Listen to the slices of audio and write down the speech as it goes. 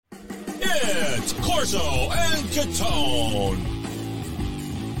It's Corso and Catone.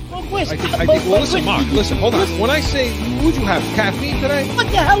 Listen, Mark, hold on. When I say, would you have caffeine today? What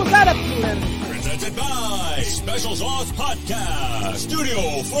the hell is that up to then? Presented by Special Sauce Podcast,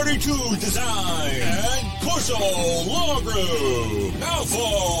 Studio 42 Design, and Corso Law Group. Now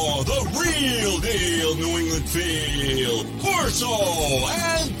for the real deal New England feel, Corso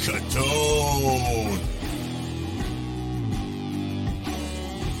and Catone.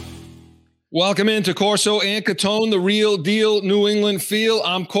 Welcome into Corso and Catone, the real deal New England feel.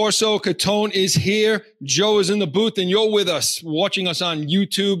 I'm Corso. Catone is here. Joe is in the booth, and you're with us, watching us on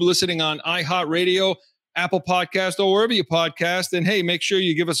YouTube, listening on iHeartRadio, Apple Podcast, or wherever you podcast. And hey, make sure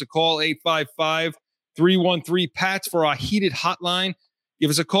you give us a call, 855-313-PATS for our heated hotline. Give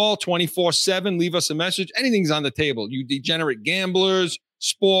us a call 24/7. Leave us a message. Anything's on the table. You degenerate gamblers,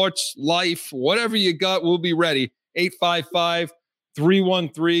 sports, life, whatever you got, we'll be ready.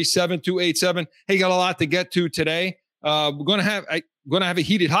 855-313-7287. Hey, got a lot to get to today. We're going to have a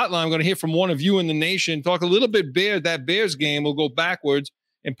heated hotline. I'm going to hear from one of you in the nation. Talk a little bit that Bears game. We'll go backwards.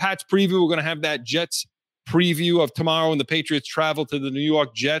 In Pat's preview, we're going to have that Jets preview of tomorrow when the Patriots travel to the New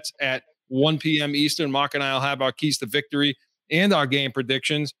York Jets at 1 p.m. Eastern. Mark and I will have our keys to victory and our game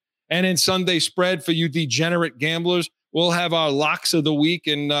predictions. And in Sunday spread for you degenerate gamblers, we'll have our locks of the week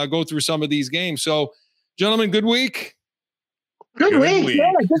and go through some of these games. So, gentlemen, good week. Good week.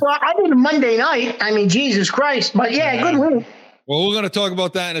 Yeah, I did a Monday night. I mean, Jesus Christ. But yeah, good week. Well, we're going to talk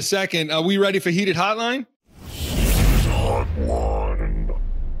about that in a second. Are we ready for Heated Hotline?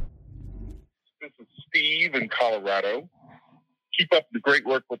 This is Steve in Colorado. Keep up the great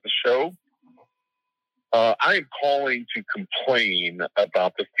work with the show. I am calling to complain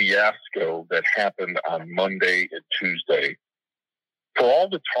about the fiasco that happened on Monday and Tuesday. For all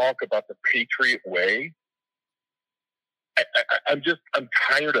the talk about the Patriot way, I'm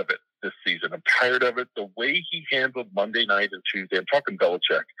tired of it this season. I'm tired of it. The way he handled Monday night and Tuesday, I'm talking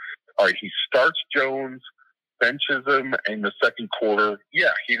Belichick. All right, he starts Jones, benches him in the second quarter.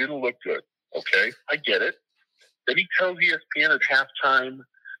 Yeah, he didn't look good. Okay, I get it. Then he tells ESPN at halftime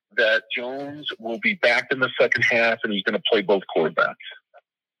that Jones will be back in the second half and he's going to play both quarterbacks.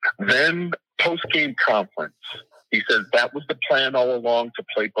 Then post-game conference, he says that was the plan all along, to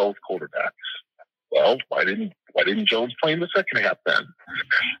play both quarterbacks. Well, why didn't Jones play in the second half then?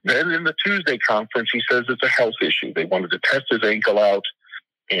 Then in the Tuesday conference, he says it's a health issue. They wanted to test his ankle out,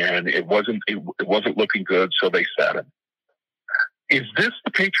 and it wasn't looking good, so they sat him. Is this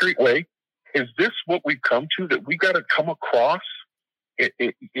the Patriot way? Is this what we've come to, that we got to come across? We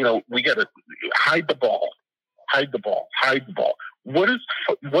got to hide the ball. What is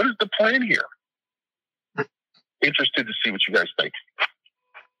the plan here? Interested to see what you guys think.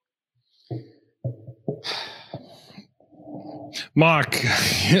 Mark,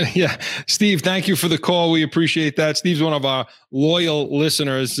 yeah, Steve, thank you for the call. We appreciate that. Steve's one of our loyal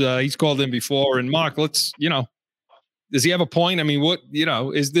listeners. He's called in before. And Mark, does he have a point? I mean,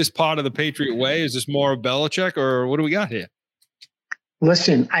 is this part of the Patriot way? Is this more of Belichick, or what do we got here?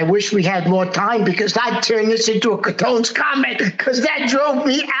 Listen, I wish we had more time, because I'd turn this into a Catone's comment, because that drove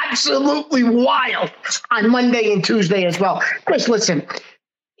me absolutely wild on Monday and Tuesday as well. Chris, listen,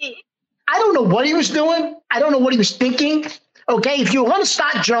 I don't know what he was doing. I don't know what he was thinking. Okay, if you want to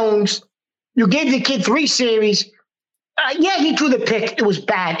start Jones, you gave the kid 3 series. He threw the pick. It was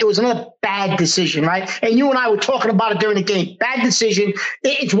bad. It was another bad decision, right? And you and I were talking about it during the game. Bad decision.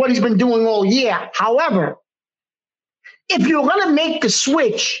 It's what he's been doing all year. However, if you're going to make the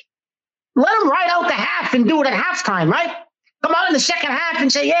switch, let him ride out the half and do it at halftime, right? Come out in the second half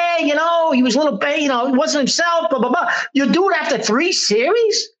and say, he was a little bit, he wasn't himself, blah, blah, blah. You do it after 3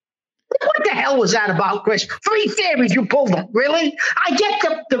 series? What the hell was that about, Chris? 3 series, you pulled them. Really? I get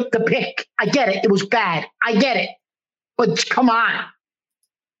the pick. I get it. It was bad. I get it. But come on.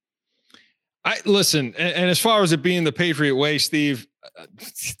 Listen, and as far as it being the Patriot way, Steve,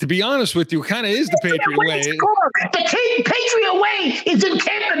 to be honest with you, it kind of is the Patriot way. The Patriot way is in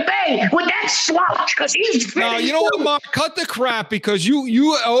Tampa Bay with that slouch, because he's No, you know what, Mark? Cut the crap, because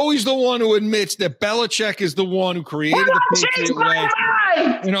you are always the one who admits that Belichick is the one who created the Patriot way.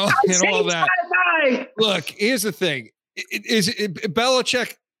 And all that. Look, here's the thing. Is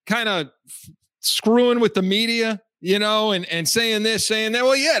Belichick kind of screwing with the media? And saying this, saying that.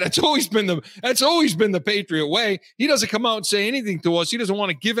 Well, yeah, that's always been the Patriot way. He doesn't come out and say anything to us. He doesn't want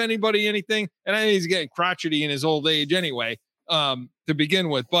to give anybody anything. And I think he's getting crotchety in his old age anyway, to begin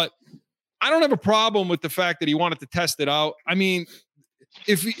with. But I don't have a problem with the fact that he wanted to test it out. I mean,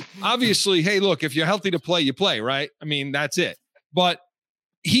 obviously, hey, look, if you're healthy to play, you play, right? I mean, that's it. But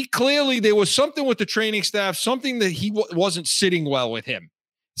there was something with the training staff, something that he wasn't sitting well with him.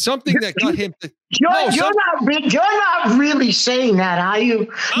 Something that got him to. You're not really saying that, are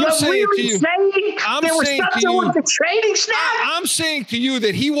you? I'm saying to you. There was something with the training staff. I'm saying to you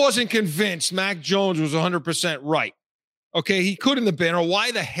that he wasn't convinced Mac Jones was 100% right. Okay, he couldn't have been, or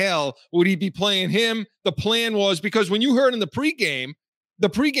why the hell would he be playing him? The plan was because when you heard in the pregame,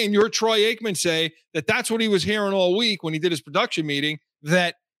 you heard Troy Aikman say that that's what he was hearing all week when he did his production meeting,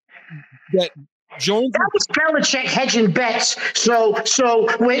 that Jones. That was Belichick hedging bets. So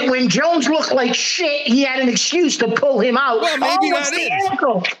when Jones looked like shit, he had an excuse to pull him out. Well, maybe that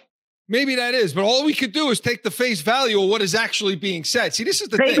is. Maybe that is, but all we could do is take the face value of what is actually being said. See, this is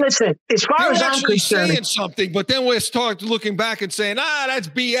the thing. Listen, as far as I'm concerned, saying something, but then we're looking back and saying, that's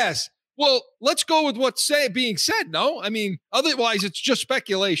BS. Well, let's go with what's being said. No, I mean, otherwise it's just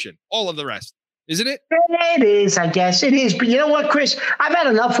speculation. All of the rest, isn't it? It is, I guess it is. But you know what, Chris? I've had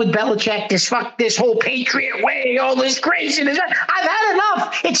enough with Belichick. This whole Patriot way, all this craziness. I've had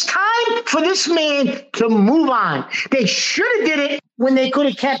enough. It's time for this man to move on. They should have did it when they could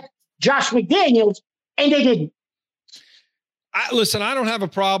have kept Josh McDaniels, and they didn't. Listen, I don't have a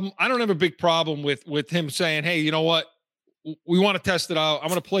problem. I don't have a big problem with him saying, hey, you know what? We want to test it out. I'm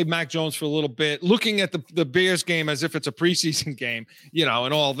going to play Mac Jones for a little bit, looking at the Bears game as if it's a preseason game,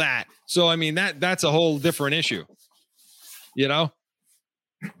 and all that. So, I mean, that's a whole different issue,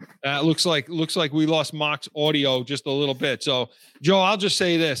 looks like we lost Mark's audio just a little bit. So, Joe, I'll just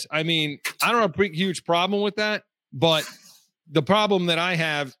say this. I mean, I don't have a huge problem with that, but the problem that I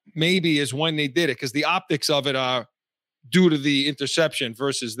have maybe is when they did it, because the optics of it are due to the interception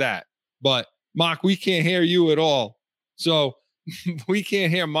versus that. But Mark, we can't hear you at all. So we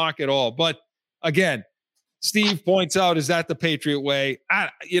can't hear Mark at all. But again, Steve points out, is that the Patriot way?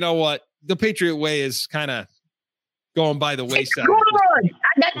 You know what? The Patriot way is kind of going by the wayside. It's gone.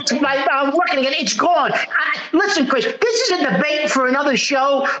 I'm working again. It's gone. Listen, Chris, this is a debate for another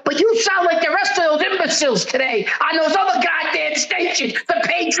show, but you sound like the rest of those imbeciles today on those other goddamn stations, the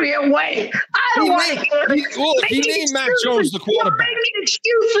Patriot way. I don't want to hear it. Well, if he named Mac Jones the quarterback. You're making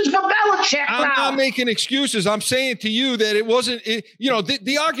excuses for Belichick now. I'm not making excuses. I'm saying to you that it wasn't,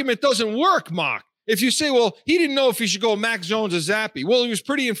 the argument doesn't work, Mark. If you say, well, he didn't know if he should go Mac Jones or Zappe. Well, he was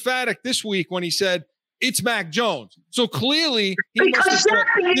pretty emphatic this week when he said, it's Mac Jones. So clearly, because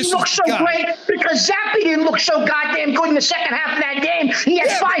Zappe didn't look so great. Because Zappe didn't look so goddamn good in the second half of that game. He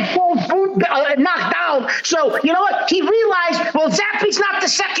had 5 balls knocked down. So you know what? He realized, well, Zappe's not the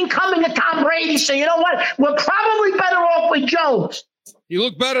second coming of Tom Brady. So you know what? We're probably better off with Jones. He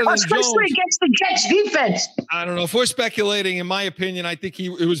looked better than especially Jones. Against the Jets defense. I don't know. If we're speculating, in my opinion, I think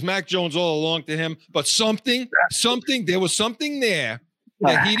it was Mac Jones all along to him. But there was something there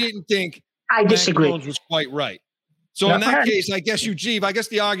that he didn't think. I disagree. Mac Jones was quite right. So in that case, I guess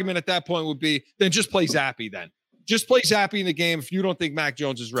the argument at that point would be, then just play Zappe then. Just play Zappe in the game if you don't think Mac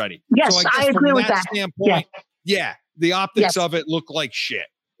Jones is ready. Yes, so I agree with that. Standpoint, the optics of it look like shit.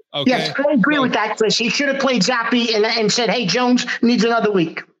 Okay? Yes, I agree with that, Chris. He should have played Zappe and said, hey, Jones needs another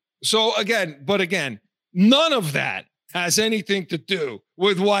week. So again, none of that has anything to do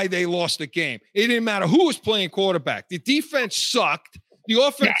with why they lost the game. It didn't matter who was playing quarterback. The defense sucked. The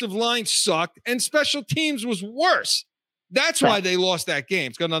offensive line sucked, and special teams was worse. That's why they lost that game.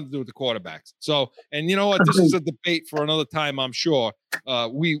 It's got nothing to do with the quarterbacks. So, and you know what? This is a debate for another time, I'm sure.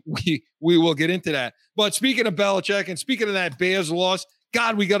 We will get into that. But speaking of Belichick and speaking of that Bears loss,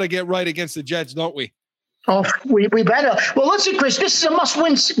 God, we got to get right against the Jets, don't we? Oh, we better. Well, listen, Chris, this is a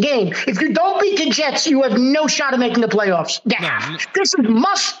must-win game. If you don't beat the Jets, you have no shot of making the playoffs. Yeah. This is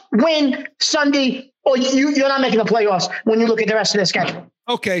must-win Sunday, or you're not making the playoffs when you look at the rest of the schedule.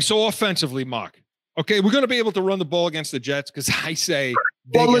 Okay, so offensively, Mark. Okay, we're going to be able to run the ball against the Jets because I say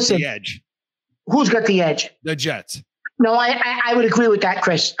they get the edge. Who's got the edge? The Jets. No, I would agree with that,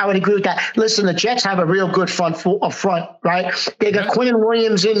 Chris. I would agree with that. Listen, the Jets have a real good front, right? They got Quinn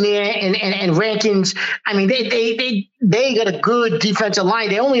Williams in there and Rankins. I mean, they got a good defensive line.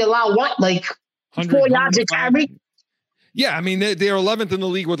 They only allow 4 yards a carry? Yeah, I mean, they're 11th in the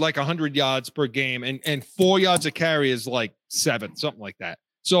league with 100 yards per game, and 4 yards a carry is 7th, something like that.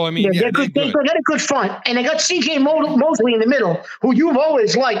 So, I mean, they got a good front. And they got C.J. Mosley in the middle, who you've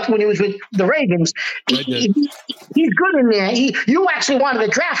always liked when he was with the Ravens. He's good in there. You actually wanted to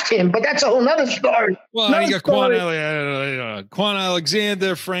draft him, but that's a whole other story. Well, you got Quan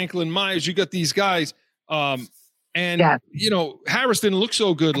Alexander, Franklin Myers. You got these guys. Harris didn't look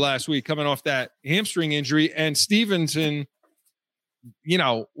so good last week coming off that hamstring injury. And Stevenson,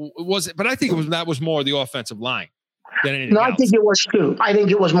 but I think that was more the offensive line. No, I think it was too. I think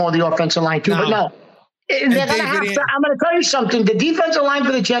it was more the offensive line too. But no, I'm going to tell you something. The defensive line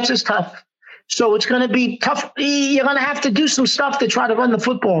for the Jets is tough. So it's going to be tough. You're going to have to do some stuff to try to run the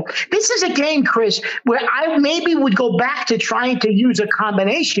football. This is a game, Chris, where I maybe would go back to trying to use a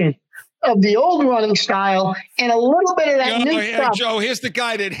combination of the old running style and a little bit of that new stuff. Joe, here's the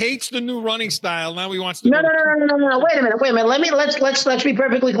guy that hates the new running style. Now he wants to. No. Wait a minute. Let's be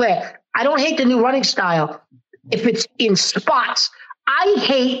perfectly clear. I don't hate the new running style if it's in spots. I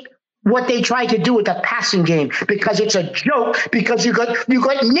hate what they tried to do with the passing game because it's a joke. Because you got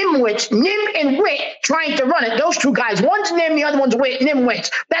Nim and Witt trying to run it. Those two guys, one's Nim, the other one's Nim-Witts.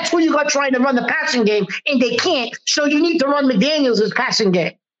 That's who you got trying to run the passing game, and they can't. So you need to run McDaniels' passing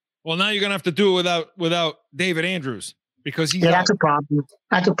game. Well, now you're gonna have to do it without David Andrews because he's that's a problem.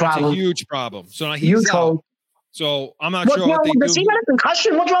 That's a a huge problem. So now he's out. So I'm not sure what they do. Does he got a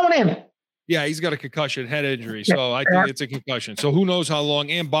concussion? What's wrong with him? Yeah, he's got a concussion, head injury. So I think it's a concussion. So who knows how long?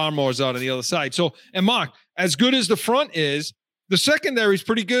 And Barmore's out on the other side. So, and Mark, as good as the front is, the secondary's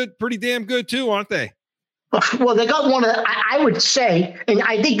pretty good, pretty damn good too, aren't they? Well, they got one of the, I would say, and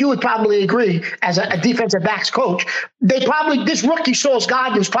I think you would probably agree as a defensive backs coach, this rookie Sauce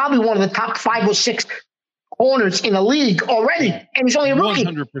Gardner is probably one of the top 5 or 6 corners in the league already. And he's only a rookie.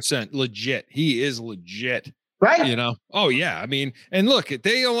 100% legit. He is legit. Right. You know? Oh, yeah. I mean, and look,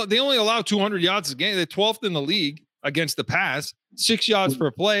 they only allow 200 yards a game. They're 12th in the league against the pass, 6 yards per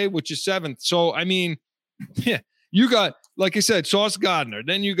play, which is 7th. So, I mean, yeah, you got, like I said, Sauce Gardner.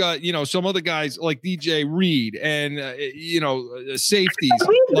 Then you got, some other guys like DJ Reed and, safeties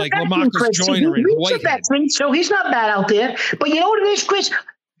like LaMarcus Joyner and Whitehead. So he's not bad out there. But you know what it is, Chris?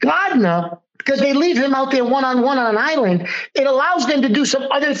 Gardner, because they leave him out there one-on-one on an island, it allows them to do some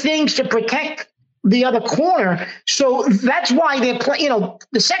other things to protect the other corner. So that's why they're playing,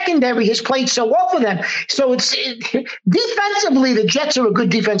 the secondary has played so well for them. So defensively, the Jets are a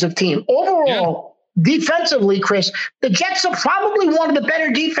good defensive team. Overall, defensively, Chris, the Jets are probably one of the better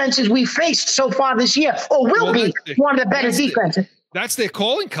defenses we've faced so far this year, or will be one of the better defenses. That's their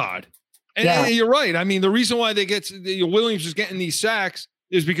calling card. And you're right. I mean, the reason why Williams is getting these sacks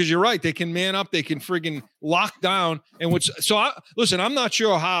is because you're right. They can man up. They can friggin' lock down. And listen, I'm not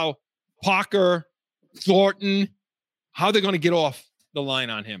sure how Parker, Thornton, how they're going to get off the line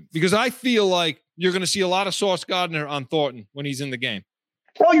on him, because I feel like you're going to see a lot of Sauce Gardner on Thornton when he's in the game.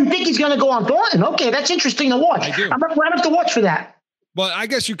 Oh, you think he's going to go on Thornton? Okay, that's interesting to watch. I do. I'm going to have to watch for that. But I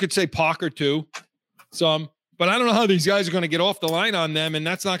guess you could say Parker too, but I don't know how these guys are going to get off the line on them, and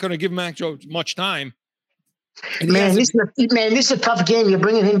that's not going to give Mac Jones much time. Man, this is a tough game. You're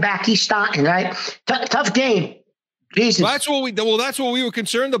bringing him back. He's starting, right? Tough game. Jesus. That's what we were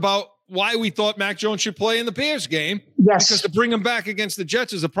concerned about. Why we thought Mac Jones should play in the Bears game. Yes. Because to bring him back against the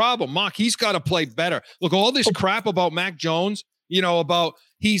Jets is a problem. Mark, he's got to play better. Look, all this crap about Mac Jones, about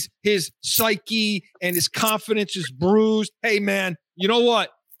his psyche and his confidence is bruised. Hey, man, you know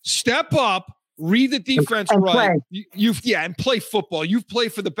what? Step up, read the defense and right. And play football. You've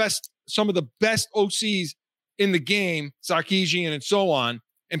played for some of the best OCs in the game, Sarkisian and so on,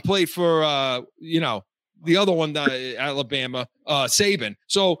 and played for, the other one, Alabama, Saban.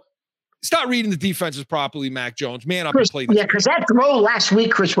 So, start reading the defenses properly, Mac Jones. Man up, Chris, and play. Yeah, because that throw last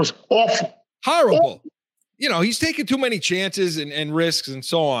week, Chris, was awful. Horrible. He's taking too many chances and risks and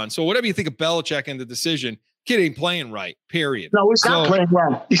so on. So whatever you think of Belichick and the decision, kid ain't playing right, period. No, he's not playing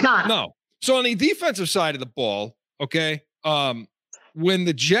well. He's not. No. So on the defensive side of the ball, okay, when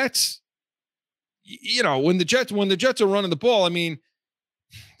the Jets, when the Jets are running the ball, I mean,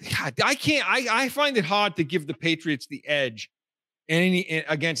 God, I find it hard to give the Patriots the edge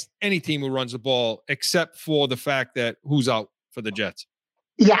against any team who runs the ball, except for the fact that who's out for the Jets.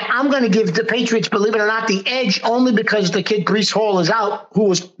 Yeah, I'm going to give the Patriots, believe it or not, the edge only because the kid Breece Hall is out, who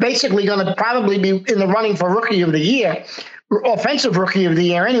was basically going to probably be in the running for Rookie of the Year, offensive Rookie of the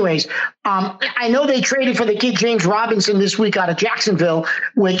Year anyways. I know they traded for the kid James Robinson this week out of Jacksonville,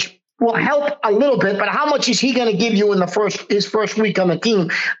 which will help a little bit, but how much is he going to give you in his first week on the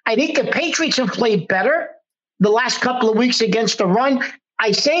team? I think the Patriots have played better the last couple of weeks against the run.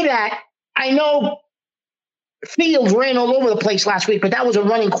 I say that. I know Fields ran all over the place last week, but that was a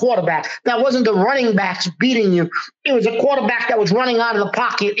running quarterback. That wasn't the running backs beating you. It was a quarterback that was running out of the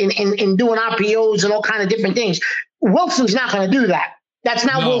pocket and doing RPOs and all kind of different things. Wilson's not going to do that. That's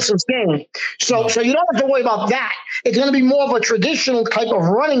not Wilson's game. So you don't have to worry about that. It's going to be more of a traditional type of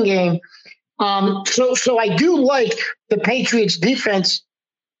running game. So I do like the Patriots defense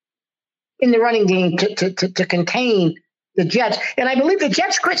in the running game to contain the Jets. And I believe the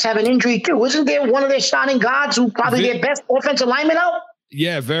Jets, Chris, have an injury too. Isn't there one of their starting guards who probably their best offensive lineman out?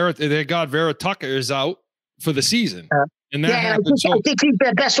 Yeah, their guard Vera Tucker is out for the season. And that happens. I think he's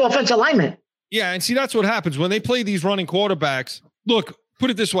their best offensive lineman. Yeah, and see, that's what happens when they play these running quarterbacks. Look, put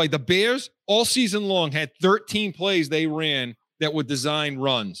it this way. The Bears all season long had 13 plays they ran that were designed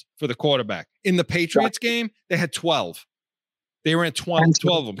runs for the quarterback. In the Patriots game, they had 12. They ran 12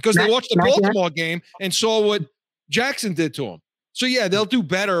 of them because they watched the Baltimore game and saw what Jackson did to them. So, yeah, they'll do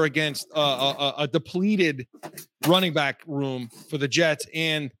better against a depleted running back room for the Jets.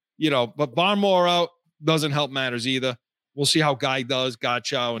 And, but Barmore out doesn't help matters either. We'll see how Guy does,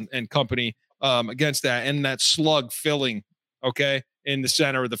 Godchow and company against that. And that slug filling, okay, in the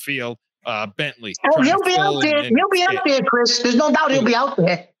center of the field, Bentley. Oh, he'll be out there. He'll be out there, Chris. There's no doubt he'll be out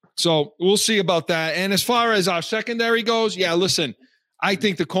there. So we'll see about that. And as far as our secondary goes, yeah, listen, I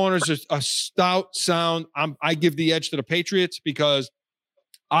think the corners are a stout, sound. I give the edge to the Patriots because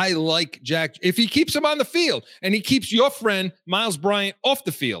I like Jack. If he keeps him on the field and he keeps your friend Miles Bryant off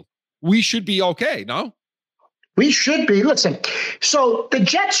the field, we should be okay, no? We should be. Listen, so the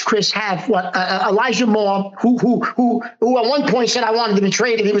Jets, Chris, have Elijah Moore, who at one point said I wanted to be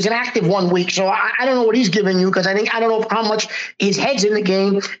traded. He was inactive 1 week, so I don't know what he's giving you because I don't know how much his head's in the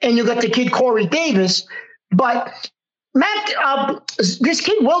game. And you got the kid Corey Davis, but this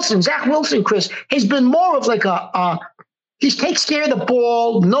kid Wilson, Zach Wilson, Chris, has been more of like he takes care of the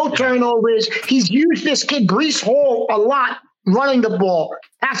ball, no turnovers. He's used this kid Breece Hall a lot. Running the ball,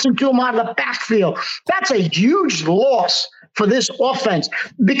 passing to him out of the backfield. That's a huge loss for this offense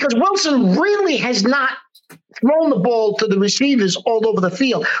because Wilson really has not thrown the ball to the receivers all over the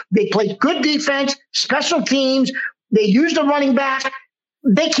field. They play good defense, special teams. They use the running back.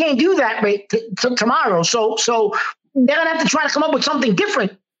 They can't do that tomorrow. So they're going to have to try to come up with something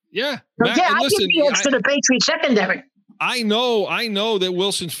different. Yeah. I give the edge to the Patriots secondary. I know that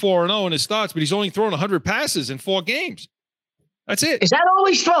Wilson's 4-0 in his starts, but he's only thrown 100 passes in 4 games. That's it. Is that all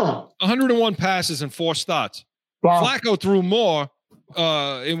he's thrown? 101 passes and 4 starts. Wow. Flacco threw more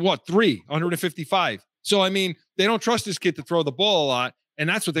in 3? 155. So, I mean, they don't trust this kid to throw the ball a lot, and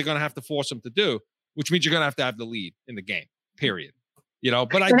that's what they're going to have to force him to do, which means you're going to have the lead in the game, period.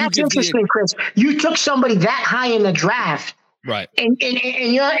 But that's interesting, Chris. You took somebody that high in the draft. Right. And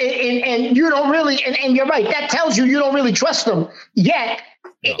you don't really, and you're right, that tells you don't really trust them yet.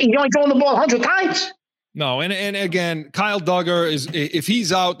 No. You're only throwing the ball 100 times. No, and again, Kyle Duggar if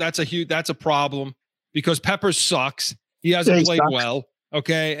he's out, that's a problem because Peppers sucks. He hasn't played well.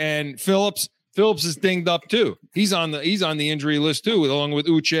 Okay, and Phillips is dinged up too. He's on the injury list too, along with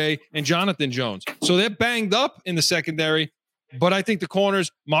Uche and Jonathan Jones. So they're banged up in the secondary. But I think the corners,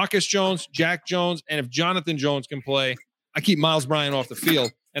 Marcus Jones, Jack Jones, and if Jonathan Jones can play, I keep Miles Bryant off the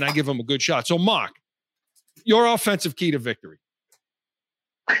field and I give him a good shot. So Mark, your offensive key to victory.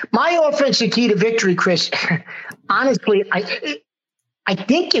 My offensive key to victory, Chris, honestly, I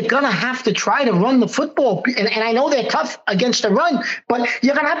think you're going to have to try to run the football. And I know they're tough against the run, but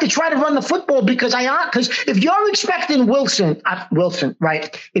you're going to have to try to run the football because if you're expecting Wilson,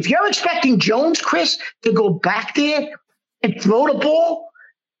 right? If you're expecting Jones, Chris, to go back there and throw the ball,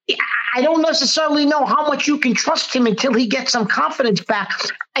 I don't necessarily know how much you can trust him until he gets some confidence back.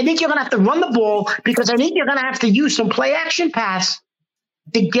 I think you're going to have to run the ball because I think you're going to have to use some play action pass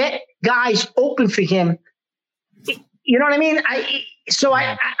to get guys open for him. You know what I mean? I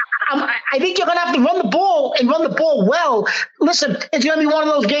think you're going to have to run the ball and run the ball well. Listen, it's going to be one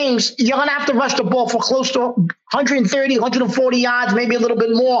of those games. You're going to have to rush the ball for close to 130, 140 yards, maybe a little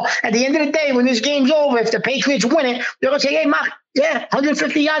bit more. At the end of the day, when this game's over, if the Patriots win it, they're going to say, hey, Mark,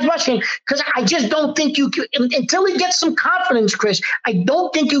 150 yards rushing. Because I just don't think you can, until he gets some confidence, Chris, I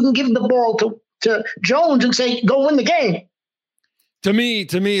don't think you can give the ball to Jones and say, go win the game. To me,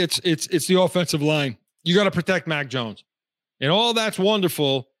 it's the offensive line. You got to protect Mac Jones. And all that's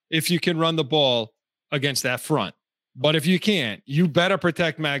wonderful if you can run the ball against that front. But if you can't, you better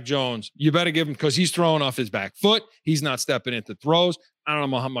protect Mac Jones. You better give him, because he's throwing off his back foot. He's not stepping into throws. I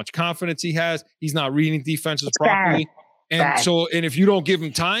don't know how much confidence he has. He's not reading defenses properly. And if you don't give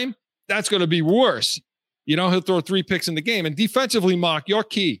him time, that's going to be worse. He'll throw 3 picks in the game. And defensively, Mark, your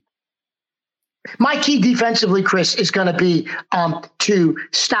key. My key defensively, Chris, is going to be to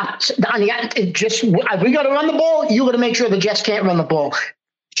stop. We got to run the ball. You got to make sure the Jets can't run the ball.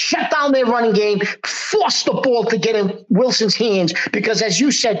 Shut down their running game. Force the ball to get in Wilson's hands. Because as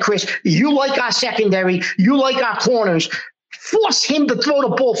you said, Chris, you like our secondary. You like our corners. Force him to throw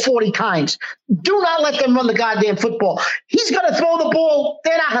the ball 40 times. Do not let them run the goddamn football. He's going to throw the ball.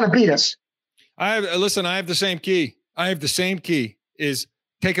 They're not going to beat us. I have the same key. Is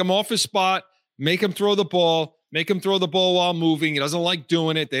take him off his spot. Make him throw the ball. Make him throw the ball while moving. He doesn't like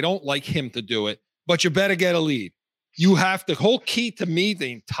doing it. They don't like him to do it. But you better get a lead. You have the whole key to me,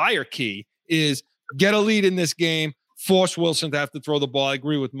 the entire key is get a lead in this game. Force Wilson to have to throw the ball. I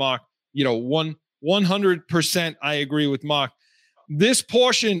agree with Mark. 100% I agree with Mark. This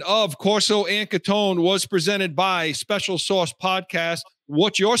portion of Corso and Catone was presented by Special Sauce Podcast.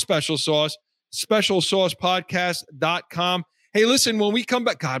 What's your special sauce? SpecialSaucePodcast.com. Hey, listen, when we come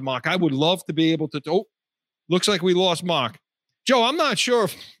back, God, Mark, I would love to be able to. Oh, looks like we lost Mark. Joe, I'm not sure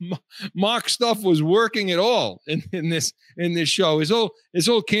if Mark's stuff was working at all in this show. His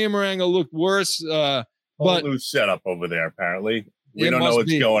whole camera angle looked worse. But loose setup over there. Apparently, we don't know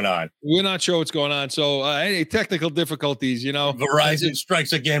what's going on. We're not sure what's going on. So any technical difficulties, Verizon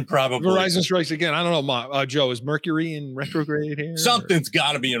strikes again. Probably Verizon strikes again. I don't know, Mark. Joe, is Mercury in retrograde here? Something's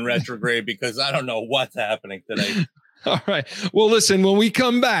got to be in retrograde because I don't know what's happening today. All right. Well, listen, when we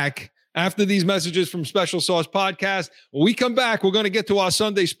come back. After these messages from Special Sauce Podcast, when we come back, we're going to get to our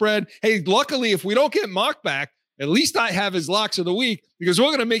Sunday spread. Hey, luckily, if we don't get Mark back, at least I have his locks of the week because we're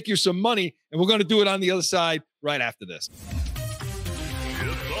going to make you some money, and we're going to do it on the other side right after this. It's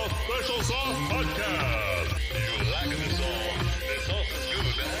the Special Sauce Podcast. You liking this song? This sauce is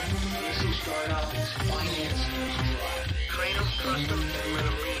good, man. This will start off as finance dry. Train them, trust them, and let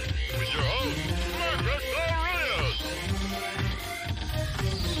them lead. With your host, Marcus Aurelius.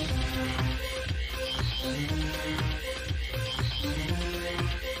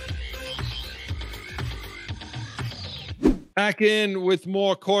 Back in with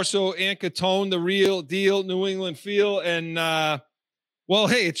more Corso and Catone, the real deal New England feel. And, well,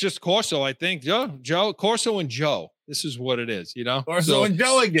 hey, it's just Corso, I think. Joe, Corso and Joe. This is what it is, Corso and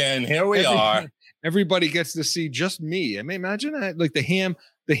Joe again. Here we are. Everybody gets to see just me. I mean, imagine that, like the ham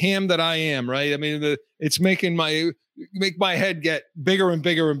that I am, right? I mean, it's make my head get bigger and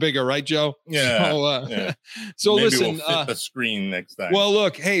bigger and bigger, right, Joe? Yeah. So maybe listen, we'll fit the screen next time. Well,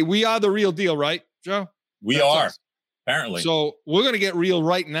 look, hey, we are the real deal, right, Joe? We are. Us. Apparently. So we're going to get real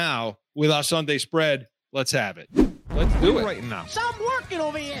right now with our Sunday spread. Let's have it. Let's do it right now. So I'm working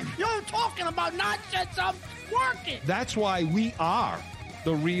over here. You're talking about nonsense. I'm working. That's why we are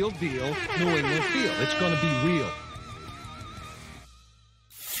the real deal New England feel. It's going to be real.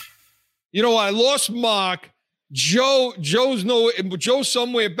 I lost Mark. Joe's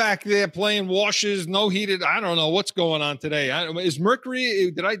somewhere back there playing washes, no heated. I don't know what's going on today. Is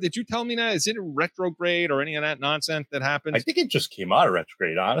Mercury? Did you tell me that? Is it a retrograde or any of that nonsense that happens? I think it just came out of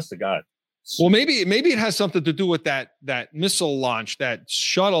retrograde. Honest to God. Well, maybe it has something to do with that missile launch, that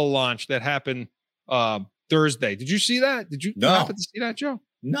shuttle launch that happened Thursday. Did you see that? Did you happen to see that, Joe?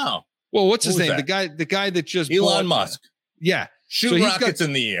 No. Well, what's his name? That? The guy that just Elon Musk. Yeah. Shoot rockets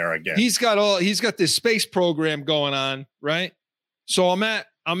in the air again. He's got this space program going on, right? So I'm at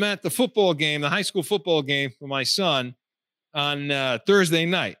the football game, the high school football game for my son on Thursday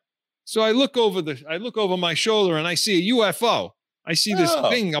night. So I look over my shoulder and I see a UFO. I see this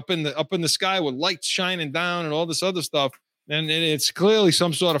thing up in the sky with lights shining down and all this other stuff. And it's clearly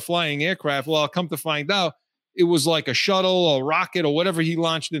some sort of flying aircraft. Well, I'll come to find out it was like a shuttle or rocket or whatever he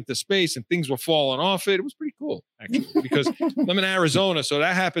launched into space, and things were falling off it. It was pretty cool, actually, because I'm in Arizona, so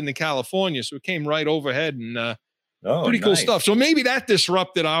that happened in California. So it came right overhead, and pretty cool stuff. So maybe that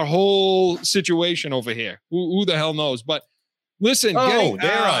disrupted our whole situation over here. Who the hell knows? But listen. Oh,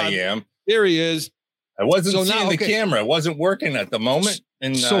 there I am. There he is. I wasn't seeing the camera. It wasn't working at the moment,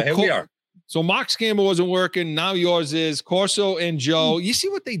 and here we are. So Mark's camera wasn't working. Now yours is. Corso and Joe. You see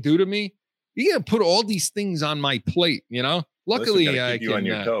what they do to me? You got to put all these things on my plate, Luckily, I can. On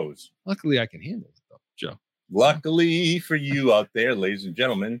your toes. Luckily, I can handle it, though, Joe. Luckily for you out there, ladies and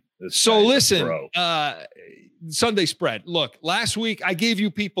gentlemen. So listen, Sunday spread. Look, last week I gave you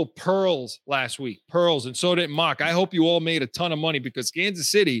people pearls last week, and so did Mark. I hope you all made a ton of money because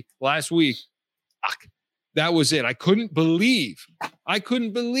Kansas City last week, that was it. I couldn't believe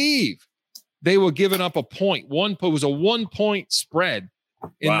they were giving up a point. It was a 1 point spread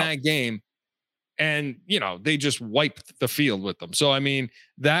in that game. And, they just wiped the field with them. So, I mean,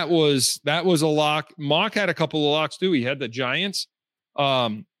 that was a lock. Mark had a couple of locks too. He had the Giants.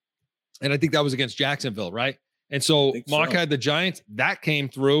 And I think that was against Jacksonville, right? And so Mark had the Giants. That came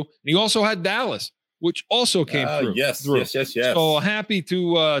through. And he also had Dallas, which also came through. Yes. So happy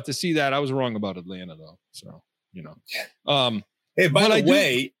to see that. I was wrong about Atlanta, though. So, hey, by the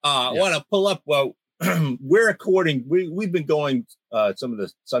way, I want to pull up. Well, we've been going some of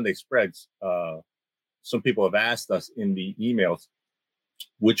the Sunday spreads. Some people have asked us in the emails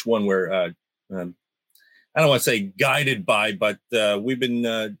which one we're I don't want to say guided by, but we've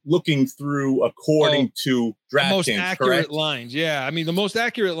been looking through according to DraftKings, most accurate correct? Lines. Yeah, I mean the most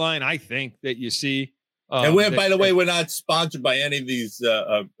accurate line I think that you see. And by the way, we're not sponsored by any of these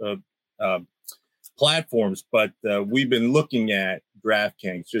platforms, but we've been looking at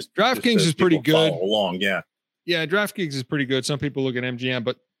DraftKings. DraftKings is pretty good. Follow along, yeah. Yeah, DraftKings is pretty good. Some people look at MGM,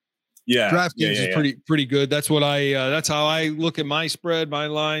 but DraftKings is pretty good. That's what that's how I look at my spread, my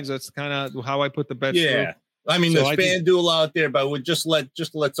lines. That's kind of how I put the bets. Yeah. Through. I mean, there's FanDuel out there, but we'll just let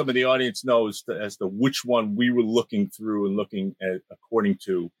some of the audience know as to which one we were looking through and looking at according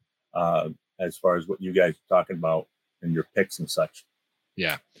to, as far as what you guys are talking about and your picks and such.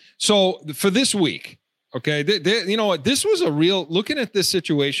 Yeah. So for this week, okay, you know what? This was a real looking at this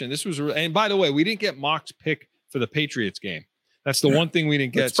situation. This was, and by the way, we didn't get Mock's pick for the Patriots game. That's the one thing we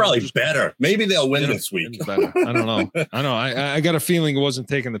didn't get. It's probably better. Maybe they'll win this week. Better. I don't know. I got a feeling it wasn't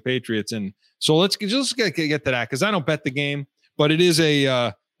taking the Patriots, and so let's just get to that because I don't bet the game, but it is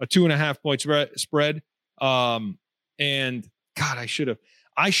a 2.5 point spread. And God, I should have.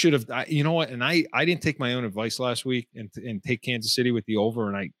 You know what? And I didn't take my own advice last week and take Kansas City with the over,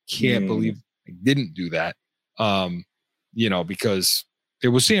 and I can't believe I didn't do that. You know, because it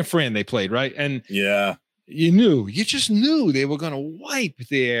was San Fran they played, right? And you just knew they were going to wipe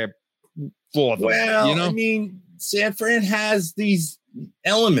their for them. Well, you know? I mean, San Fran has these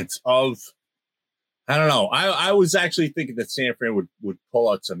elements of, I don't know. I was actually thinking that San Fran would pull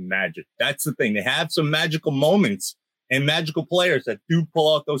out some magic. That's the thing. They have some magical moments and magical players that do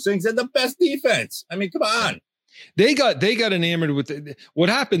pull out those things, and the best defense. I mean, come on. They got enamored with what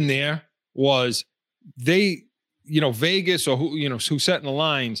happened there was Vegas or who set in the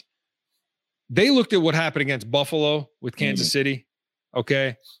lines. They looked at what happened against Buffalo with Kansas City,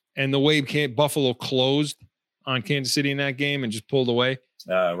 okay, and the way Buffalo closed on Kansas City in that game and just pulled away,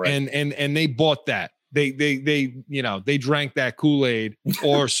 right. And they bought that. They drank that Kool-Aid,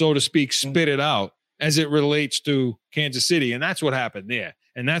 or so to speak, spit it out as it relates to Kansas City, and that's what happened there,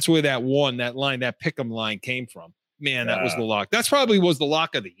 and that's where that line, that pick'em line came from. Man, that was the lock. That's probably was the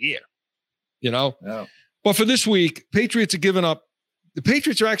lock of the year, you know. Yeah. But for this week, Patriots are giving up. The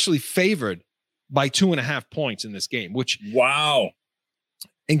Patriots are actually favored by 2.5 points in this game, which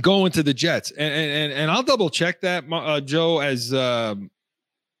and going to the Jets. And I'll double check that, Joe, as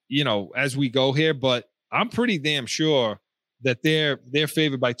as we go here, but I'm pretty damn sure that they're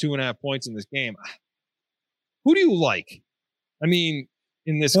favored by 2.5 points in this game. Who do you like? I mean,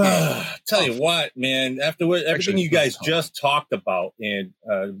 in this game, tell you what, man, after everything you guys just talked about and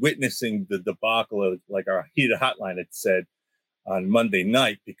witnessing the debacle of, like our heated hotline had said on Monday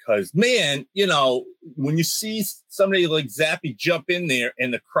night, because man, when you see somebody like Zappe jump in there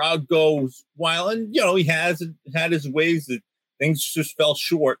and the crowd goes wild, and he had his ways that things just fell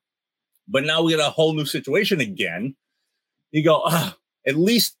short, but now we got a whole new situation again. You go, at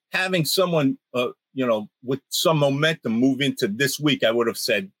least having someone, with some momentum move into this week, I would have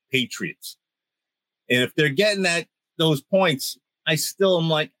said Patriots. And if they're getting those points, I still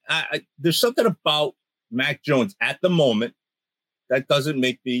am like, there's something about Mac Jones at the moment that doesn't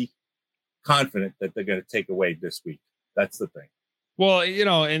make me confident that they're going to take away this week. That's the thing. Well,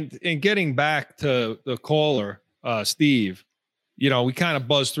 and getting back to the caller, Steve, we kind of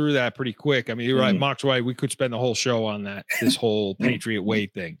buzzed through that pretty quick. I mean, you're right. Mark's right. We could spend the whole show on this whole Patriot way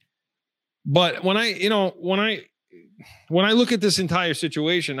thing. But when I look at this entire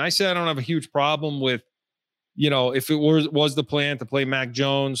situation, I say I don't have a huge problem with, if it was the plan to play Mac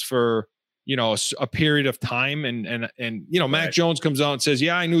Jones for, a period of time. And Mac Jones comes out and says,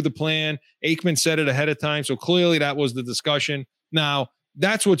 yeah, I knew the plan. Aikman said it ahead of time. So clearly that was the discussion. Now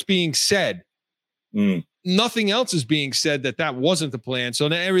that's what's being said. Nothing else is being said that wasn't the plan. So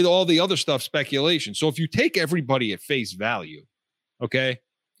now all the other stuff, speculation. So if you take everybody at face value, okay,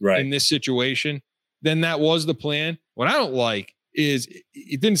 in this situation, then that was the plan. What I don't like is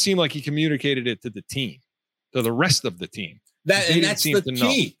it didn't seem like he communicated it to the team, to the rest of the team. That's the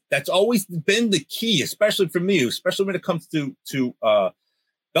key. That's always been the key, especially for me, especially when it comes to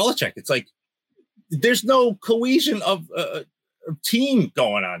Belichick. It's like there's no cohesion of team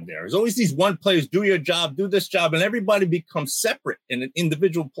going on there. There's always these one players, do your job, do this job, and everybody becomes separate and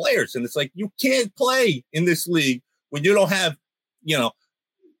individual players. And it's like you can't play in this league when you don't have,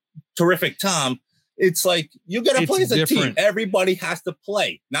 terrific Tom. It's like you got to play as a team. Everybody has to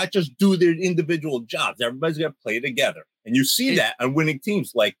play, not just do their individual jobs. Everybody's got to play together. And you see that on winning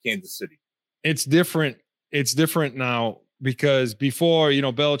teams like Kansas City. It's different. It's different now because before,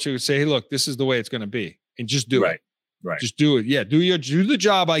 Belichick would say, hey, look, this is the way it's going to be. And just do it. Right. Just do it. Yeah. Do the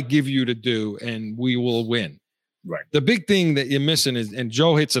job I give you to do, and we will win. Right. The big thing that you're missing is, and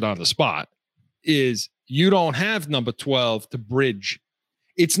Joe hits it on the spot, is you don't have number 12 to bridge.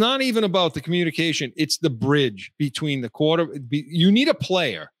 It's not even about the communication. It's the bridge between the quarter. You need a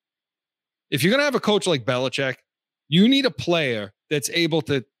player. If you're going to have a coach like Belichick, you need a player that's able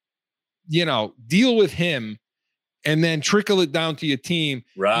to, deal with him and then trickle it down to your team,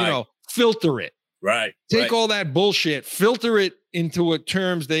 right. Filter it. Right. Take all that bullshit, filter it into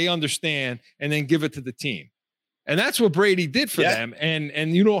terms they understand, and then give it to the team. And that's what Brady did for them.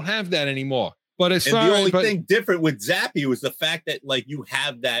 And you don't have that anymore. But the only thing different with Zappe was the fact that, like, you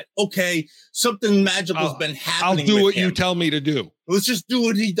have that, okay, something magical has been happening. I'll do what you tell me to do. Let's just do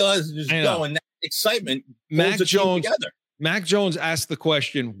what he does and just go. And that excitement Mac Jones asked the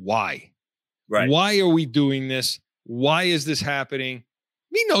question, why? Right. Why are we doing this? Why is this happening?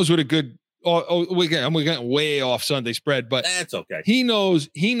 He knows what a good we're getting way off Sunday spread, but that's okay. He knows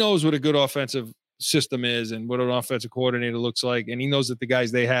what a good offensive system is and what an offensive coordinator looks like. And he knows that the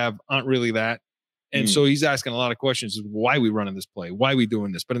guys they have aren't really that. And so he's asking a lot of questions. Why are we running this play? Why are we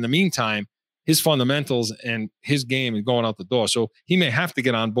doing this? But in the meantime, his fundamentals and his game is going out the door. So he may have to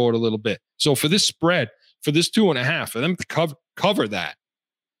get on board a little bit. So for this spread, for this 2.5, for them to cover that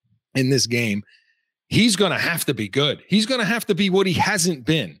in this game, he's going to have to be good. He's going to have to be what he hasn't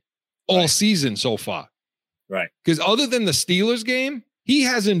been all season so far. Right. Because other than the Steelers game, he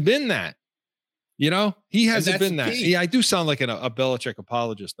hasn't been that. You know, he hasn't been that. Yeah, I do sound like a Belichick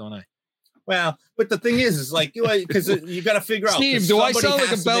apologist, don't I? Well, but the thing is like, because you got to figure out. Steve, do I sound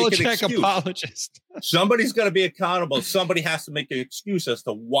like a Belichick apologist? Somebody's going to be accountable. Somebody has to make an excuse as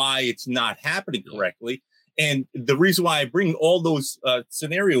to why it's not happening correctly. And the reason why I bring all those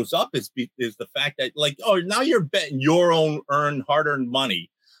scenarios up is the fact that, like, now you're betting your own hard-earned money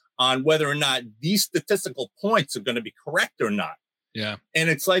on whether or not these statistical points are going to be correct or not. Yeah. And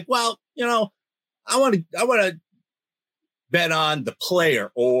it's like, well, I want to bet on the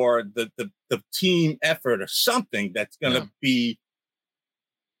player or the team effort or something that's going to be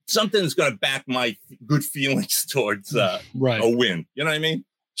something that's going to back my good feelings towards a win. You know what I mean?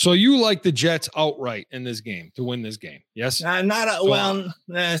 So you like the Jets outright in this game to win this game? Yes. I think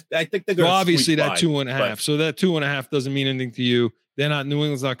they're going to obviously that 2.5. So that 2.5 doesn't mean anything to you. They're not. New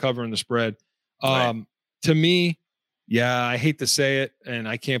England's not covering the spread. To me, yeah, I hate to say it, and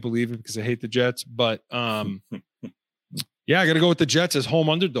I can't believe it because I hate the Jets. But yeah, I got to go with the Jets as home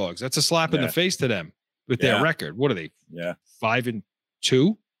underdogs. That's a slap in the face to them with their record. What are they? Yeah,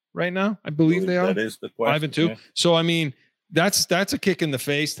 5-2 right now. I believe they are. That is the question. 5-2. Yeah. So I mean, that's a kick in the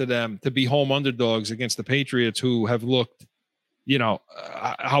face to them to be home underdogs against the Patriots, who have looked,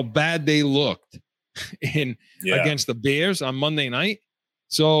 how bad they looked against the Bears on Monday night.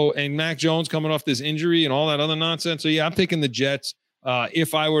 So, and Mac Jones coming off this injury and all that other nonsense. So yeah, I'm taking the Jets.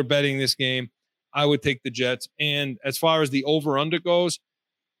 If I were betting this game, I would take the Jets. And as far as the over-under goes,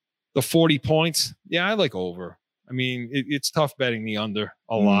 the 40 points, yeah, I like over. I mean, it's tough betting the under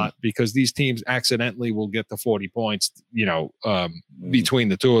a lot because these teams accidentally will get to 40 points, between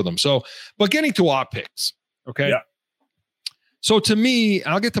the two of them. So, but getting to our picks, okay? Yeah. So to me,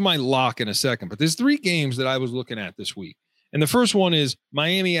 I'll get to my lock in a second, but there's 3 games that I was looking at this week. And the first one is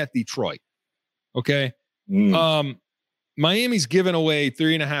Miami at Detroit, okay? Miami's giving away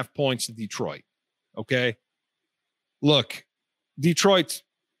 3.5 points to Detroit. Okay. Look, Detroit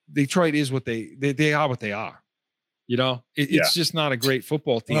is what they are what they are. It's just not a great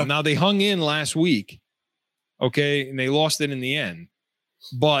football team. Now they hung in last week. Okay. And they lost it in the end.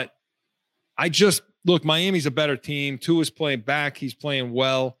 But Miami's a better team. Tua's playing back. He's playing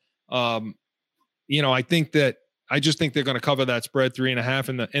well. I just think they're going to cover that spread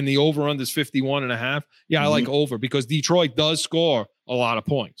 3.5 and the over under is 51.5. Yeah. I like over because Detroit does score a lot of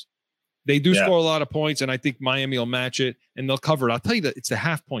points. They do score a lot of points, and I think Miami will match it, and they'll cover it. I'll tell you that it's the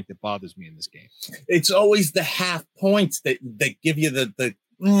half point that bothers me in this game. It's always the half points that give you the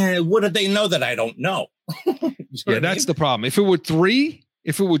what do they know that I don't know? That's the problem. If it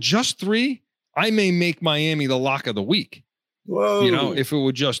were just 3, I may make Miami the lock of the week. Whoa. If it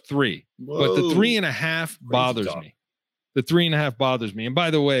were just 3. Whoa. But the 3.5 bothers me. The 3.5 bothers me. And by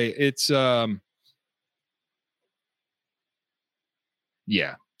the way, it's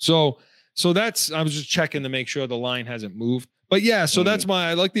So that's, I was just checking to make sure the line hasn't moved. But yeah, so that's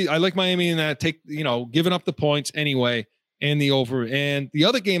I like Miami in that giving up the points anyway and the over. And the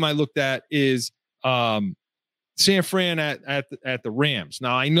other game I looked at is San Fran at the Rams.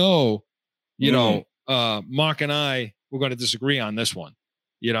 Now I know, Mark and I we're going to disagree on this one,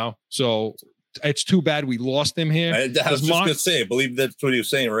 So it's too bad we lost him here. I was just going to say, I believe that's what he was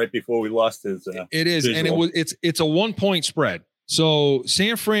saying right before we lost his. It is, visual. And it's a 1-point spread. So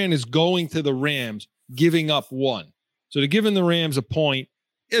San Fran is going to the Rams, giving up 1. So to giving the Rams a point,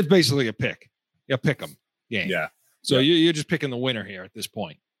 it's basically a pick them game. Yeah. So you're just picking the winner here at this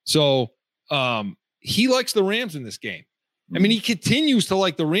point. So he likes the Rams in this game. I mean, he continues to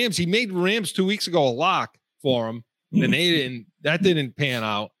like the Rams. He made Rams 2 weeks ago a lock for him, and that didn't pan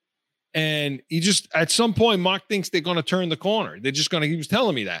out. And he just, at some point, Mark thinks they're going to turn the corner. They're just going to, he was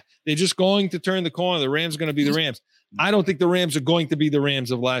telling me that. They're just going to turn the corner. The Rams are going to be the Rams. I don't think the Rams are going to be the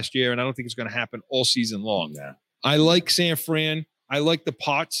Rams of last year, and I don't think it's going to happen all season long. Yeah. I like San Fran. I like the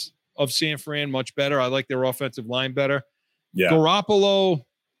parts of San Fran much better. I like their offensive line better. Yeah. Garoppolo,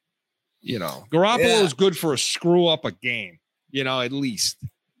 is good for a screw up a game, at least.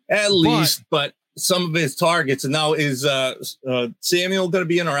 But some of his targets. And now is Samuel going to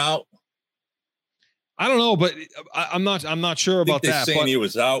be in or out? I don't know, but I'm not sure about that. Saying he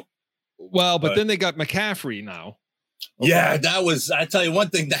was out. Well, but then they got McCaffrey now. Okay. Yeah, I tell you one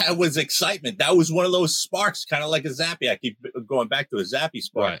thing, that was excitement. That was one of those sparks, kind of like a Zappy. I keep going back to a Zappy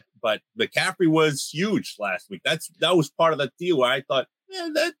spark. Right. But McCaffrey was huge last week. That was part of the deal where I thought,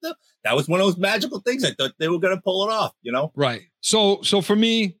 that was one of those magical things. I thought they were going to pull it off, Right. So for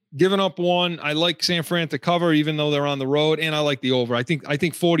me, giving up one, I like San Fran to cover, even though they're on the road, and I like the over. I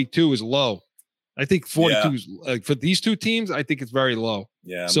think 42 is low. I think 42 is for these two teams. I think it's very low.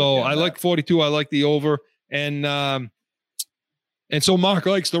 Yeah. So I like 42. I like the over, and so Mark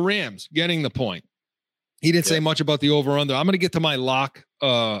likes the Rams getting the point. He didn't say much about the over under. I'm going to get to my lock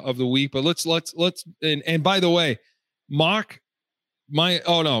of the week, but let's and by the way, Mark,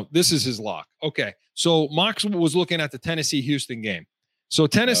 this is his lock. Okay, so Mark was looking at the Tennessee-Houston game. So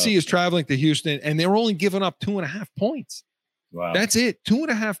Tennessee is traveling to Houston, and they're only giving up 2.5 points. Wow. That's it.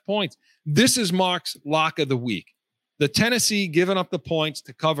 2.5 points. This is Mark's lock of the week. The Tennessee giving up the points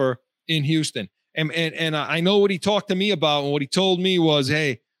to cover in Houston. And I know what he talked to me about, and what he told me was,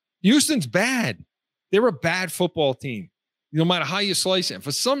 hey, Houston's bad. They're a bad football team, no matter how you slice it. And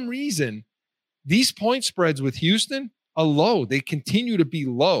for some reason, these point spreads with Houston are low. They continue to be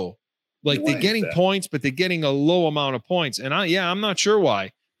low. Like they're getting points, but they're getting a low amount of points. And I'm not sure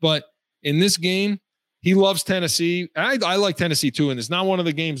why. But in this game, he loves Tennessee. I like Tennessee too. And it's not one of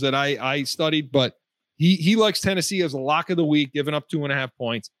the games that I studied, but he likes Tennessee as a lock of the week, giving up 2.5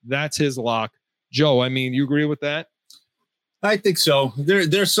 points. That's his lock. Joe, you agree with that? I think so.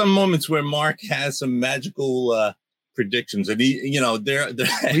 There's some moments where Mark has some magical predictions, and he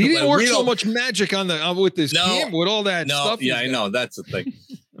didn't work so much magic on with this game with all that stuff. Yeah, I know that's the thing.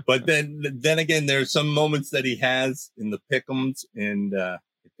 But then again, there's some moments that he has in the pick'ems, and I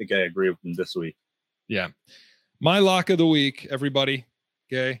think I agree with him this week. Yeah, my lock of the week, everybody.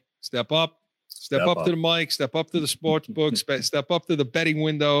 Okay, step up to the mic, step up to the sports book, step up to the betting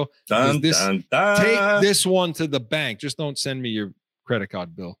window. Take this one to the bank. Just don't send me your credit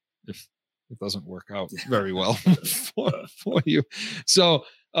card bill if it doesn't work out very well for you. So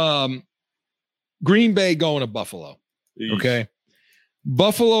Green Bay going to Buffalo. Okay.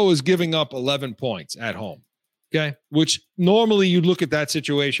 Buffalo is giving up 11 points at home. Okay. Which normally you'd look at that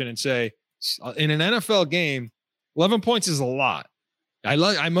situation and say, in an NFL game, 11 points is a lot.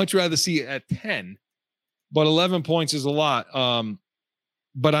 I much rather see it at 10, but 11 points is a lot.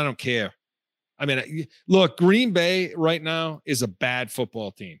 But I don't care. Look, Green Bay right now is a bad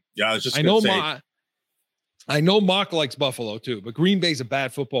football team. Yeah, I was just I know Mark likes Buffalo too, but Green Bay's a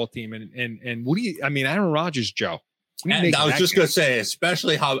bad football team. And what do you, Aaron Rodgers, Joe. And I was just going to say,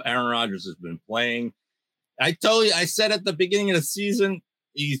 especially how Aaron Rodgers has been playing. I said at the beginning of the season,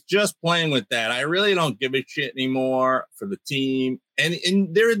 he's just playing with that. I really don't give a shit anymore for the team.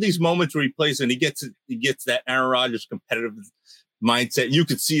 And there are these moments where he plays and he gets that Aaron Rodgers competitive mindset. You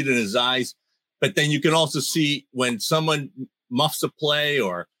could see it in his eyes, but then you can also see when someone muffs a play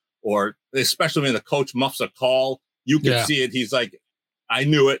or especially when the coach muffs a call, you can see it. He's like, I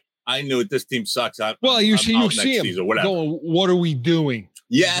knew it. This team sucks. You see him going, what are we doing?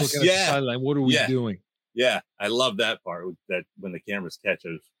 Yes. Yeah. What are we doing? Yeah. I love that part that when the cameras catch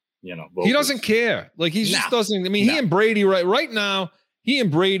us, vocals. He doesn't care. Like he just doesn't. He and Brady right now, he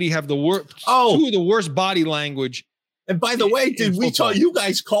and Brady have the worst, two of the worst body language. And by the way, did we talk? You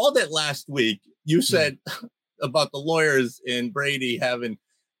guys called it last week. You said about the lawyers and Brady having,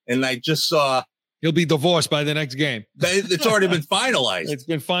 and I just saw he'll be divorced by the next game. It's already been finalized. It's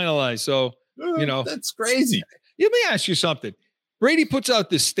been finalized. So that's crazy. Let me ask you something. Brady puts out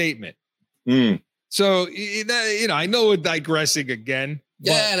this statement. So I know we're digressing again.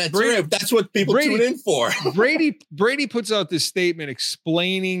 Yeah, that's right. That's what people tune in for. Brady puts out this statement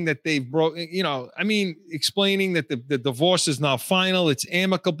explaining that they've explaining that the divorce is now final. It's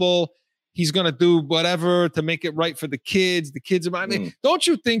amicable. He's going to do whatever to make it right for the kids. The kids, don't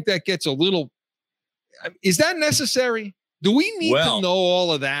you think that gets a little? Is that necessary? Do we need to know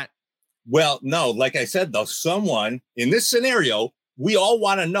all of that? Well, no. Like I said, though, someone in this scenario, we all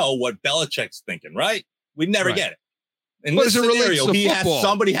want to know what Belichick's thinking, right? We never get it. In this scenario,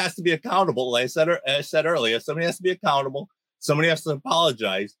 somebody has to be accountable. Like I said earlier, somebody has to be accountable. Somebody has to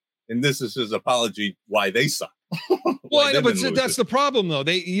apologize. And this is his apology why they suck. Well, I know, but that's the problem, though.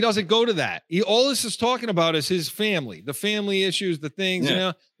 He doesn't go to that. All this is talking about is his family, the family issues, the things,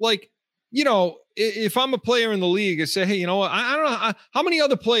 if I'm a player in the league, I say, hey, you know what? I don't know how many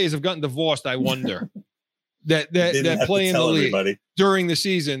other players have gotten divorced. I wonder that play in the league during the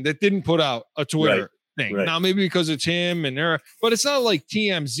season that didn't put out a Twitter thing. Right. Now, maybe because it's him but it's not like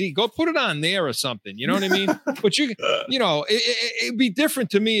TMZ. Go put it on there or something. You know what I mean? But it'd be different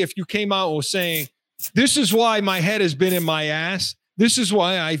to me if you came out and was saying, this is why my head has been in my ass. This is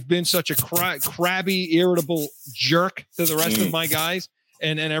why I've been such a crabby, irritable jerk to the rest of my guys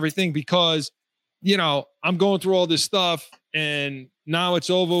and everything, because, I'm going through all this stuff and now it's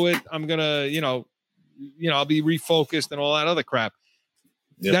over with. I'm going to, I'll be refocused and all that other crap.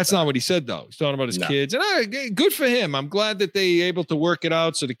 Yep. That's not what he said, though. He's talking about his kids. And good for him. I'm glad that they able to work it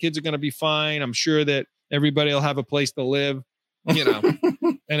out. So the kids are going to be fine. I'm sure that everybody will have a place to live,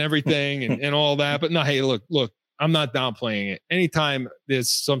 and everything and all that. But no, hey, look, I'm not downplaying it. Anytime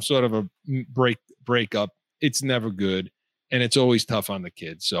there's some sort of a breakup, it's never good. And it's always tough on the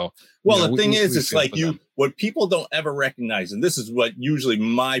kids. So, well, the thing is, it's like what people don't ever recognize. And this is what usually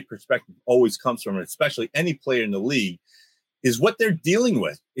my perspective always comes from, especially any player in the league, is what they're dealing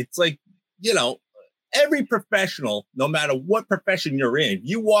with. It's like, every professional, no matter what profession you're in,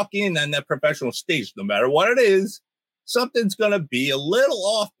 you walk in on that professional stage, no matter what it is, something's going to be a little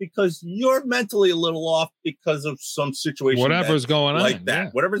off because you're mentally a little off because of some situation. Whatever's going on. Like that. Yeah.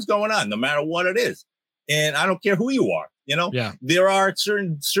 Whatever's going on, no matter what it is. And I don't care who you are, there are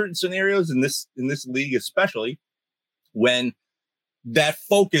certain scenarios in this league, especially when that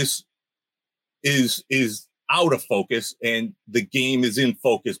focus is out of focus and the game is in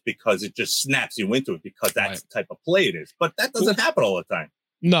focus because it just snaps you into it because that's the type of play it is. But that doesn't happen all the time.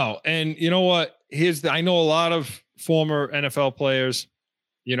 No. And you know what? I know a lot of former NFL players,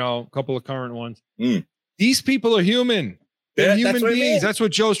 a couple of current ones. These people are human. They're human beings. That's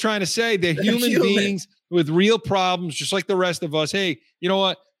what Joe's trying to say. They're human beings with real problems, just like the rest of us. Hey, you know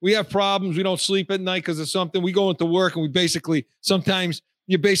what? We have problems. We don't sleep at night because of something. We go into work and sometimes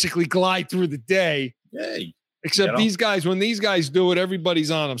you basically glide through the day. Hey, except these guys, when these guys do it,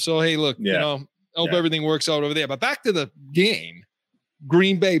 everybody's on them. So, hey, look, hope everything works out over there. But back to the game,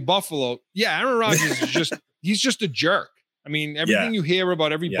 Green Bay, Buffalo. Yeah, Aaron Rodgers is he's just a jerk. I mean, everything you hear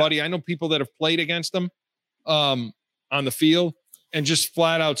about everybody, I know people that have played against him on the field and just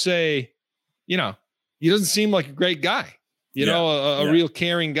flat out say, he doesn't seem like a great guy, a real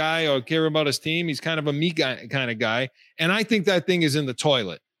caring guy or care about his team. He's kind of a me guy, kind of guy. And I think that thing is in the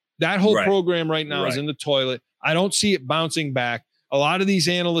toilet. That whole program right now is in the toilet. I don't see it bouncing back. A lot of these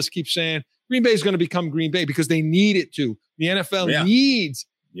analysts keep saying Green Bay is going to become Green Bay because they need it to. The NFL needs.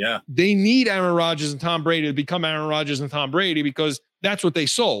 Yeah. They need Aaron Rodgers and Tom Brady to become Aaron Rodgers and Tom Brady because that's what they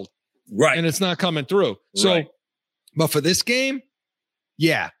sold. Right. And it's not coming through. So, but for this game,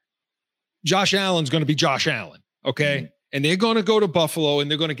 Josh Allen's going to be Josh Allen. Okay. And they're going to go to Buffalo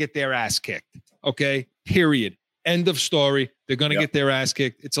and they're going to get their ass kicked. Okay. Period. End of story. They're going to get their ass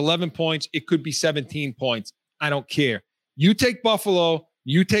kicked. It's 11 points. It could be 17 points. I don't care. You take Buffalo,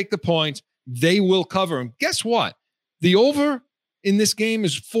 you take the points, they will cover them. Guess what? The over in this game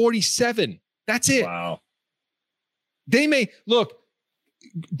is 47. That's it. Wow.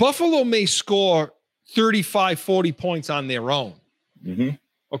 Buffalo may score 35, 40 points on their own.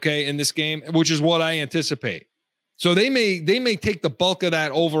 Okay, in this game, which is what I anticipate. So they may take the bulk of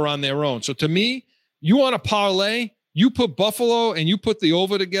that over on their own. So to me, you want to parlay, you put Buffalo and you put the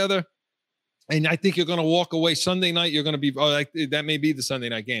over together, and I think you're going to walk away Sunday night. You're going to be that may be the Sunday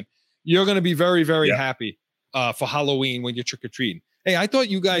night game. You're going to be very, very happy for Halloween when you're trick-or-treating. Hey, I thought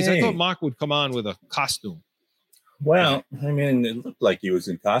Mark would come on with a costume. Well, I mean, it looked like he was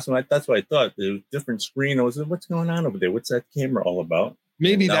in costume. That's what I thought. There was a different screen. I was like, what's going on over there? What's that camera all about?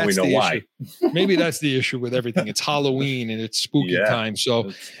 Maybe that's the issue. Maybe that's the issue with everything. It's Halloween and it's spooky time.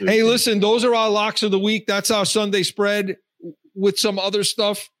 So, hey, listen, those are our locks of the week. That's our Sunday spread with some otother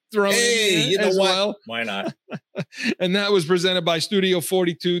stuff thrown in you know as what? well. Why not? And that was presented by Studio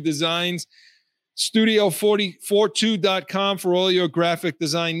 42 Designs. Studio42.com for all your graphic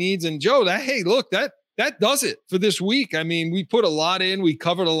design needs. And Joe, that does it for this week. I mean, we put a lot in, we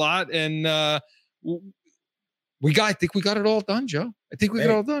covered a lot, and I think we got it all done, Joe. I think we got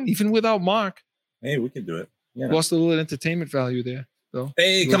it all done, even without Mark. Hey, we can do it. Lost a little entertainment value there, though.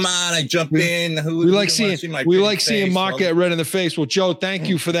 Hey, come on! I jumped in. We like seeing Mark get red in the face. Well, Joe, thank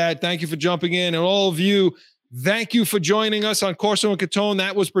you for that. Thank you for jumping in, and all of you, thank you for joining us on Corso and Catone.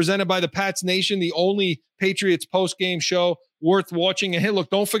 That was presented by the Pats Nation, the only Patriots post-game show worth watching. And hey, look,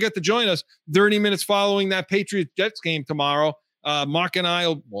 don't forget to join us 30 minutes following that Patriots Jets game tomorrow. Mark and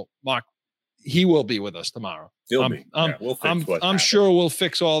I Mark, he will be with us tomorrow. We'll fix I'm sure we'll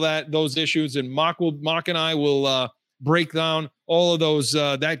fix all those issues, and Mark and I will break down all of those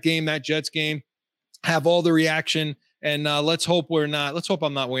that game, that Jets game, have all the reaction, and let's hope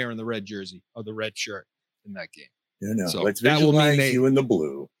I'm not wearing the red jersey or the red shirt in that game. No. So let's visualize you in the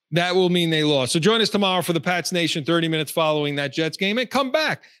blue. That will mean they lost. So join us tomorrow for the Pats Nation 30 minutes following that Jets game, and come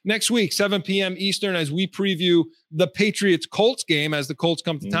back next week, 7 p.m. Eastern, as we preview the Patriots Colts game as the Colts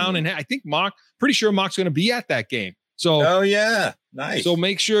come to town. And I think pretty sure Mark's going to be at that game. So, oh yeah, nice. So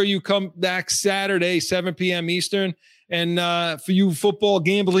make sure you come back Saturday, 7 p.m. Eastern. And for you football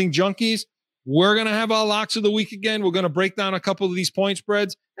gambling junkies, we're going to have our locks of the week again. We're going to break down a couple of these point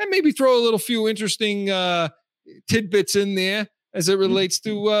spreads and maybe throw a few interesting tidbits in there as it relates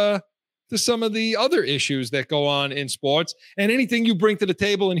to some of the other issues that go on in sports. And anything you bring to the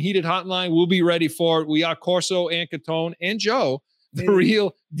table in Heated Hotline, we'll be ready for it. We are Corso and Catone and Joe, the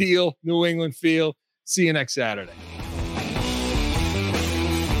real deal New England feel. See you next Saturday.